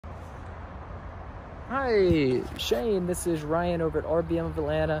Hi, Shane. This is Ryan over at RBM of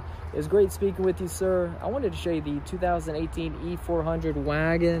Atlanta. It was great speaking with you, sir. I wanted to show you the 2018 E400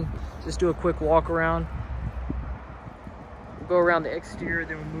 Wagon. Just do a quick walk around. We'll go around the exterior,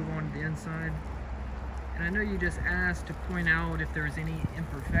 then we'll move on to the inside. And I know you just asked to point out if there's any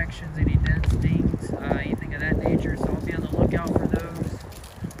imperfections, any dents, dings, anything of that nature. So I'll be on the lookout for those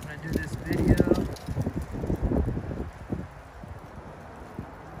when I do this video.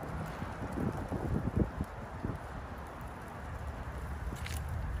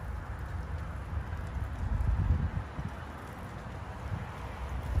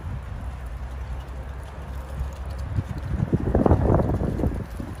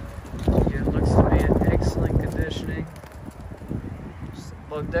 Just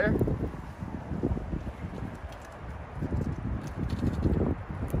look there.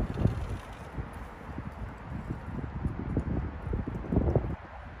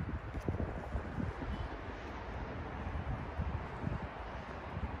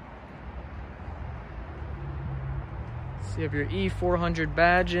 So you have your E400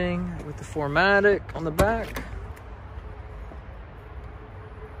 badging with the 4MATIC on the back.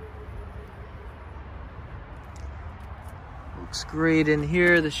 Looks great in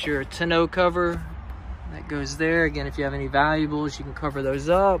here. This is your tonneau cover that goes there. Again, if you have any valuables, you can cover those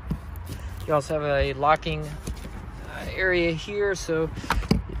up. You also have a locking area here, so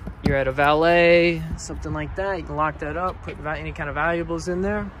you're at a valet, something like that, you can lock that up, put any kind of valuables in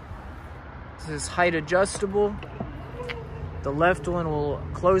there. This is height adjustable. The left one will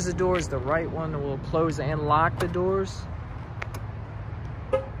close the doors, the right one will close and lock the doors.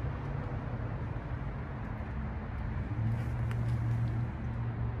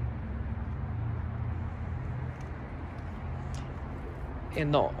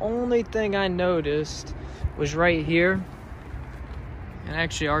 And the only thing I noticed was right here, and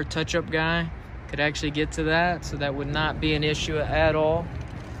actually our touch-up guy could actually get to that, so that would not be an issue at all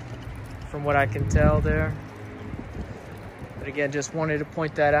from what I can tell there. But again, just wanted to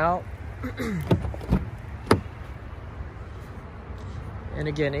point that out. And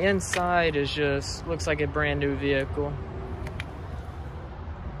again, inside is just looks like a brand new vehicle.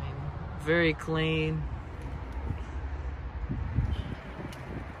 I mean, very clean.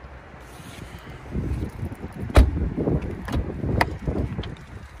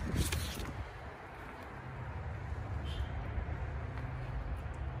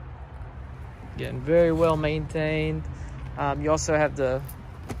 Again, very well maintained. You also have the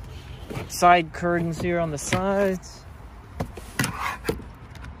side curtains here on the sides.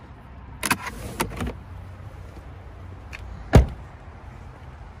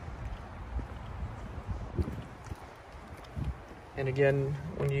 And again,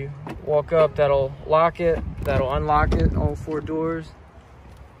 when you walk up, that'll lock it, that'll unlock it, all four doors.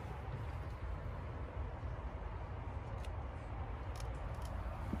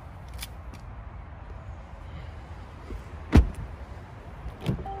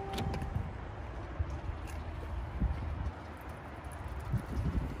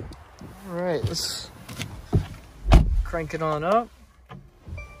 All right, let's crank it on up.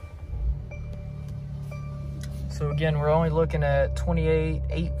 So again, we're only looking at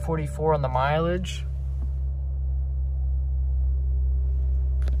 28,844 on the mileage.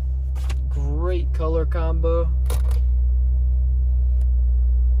 Great color combo.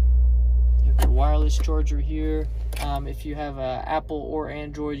 You have your wireless charger here. If you have Apple or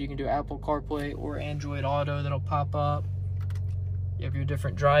Android, you can do Apple CarPlay or Android Auto, that'll pop up. You have your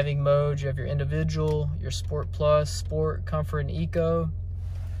different driving modes. You have your individual, your Sport Plus, Sport, Comfort, and Eco.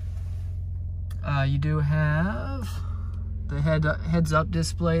 You do have the heads-up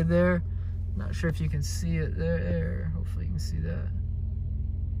display there. Not sure if you can see it there. Hopefully you can see that.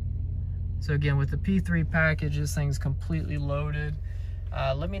 So again, with the P3 package, this thing's completely loaded.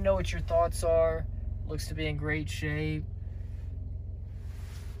 Let me know what your thoughts are. Looks to be in great shape.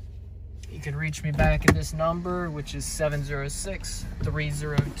 You can reach me back at this number, which is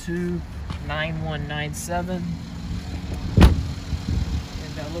 706-302-9197. And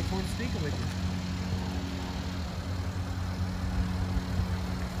I look forward to speaking with you.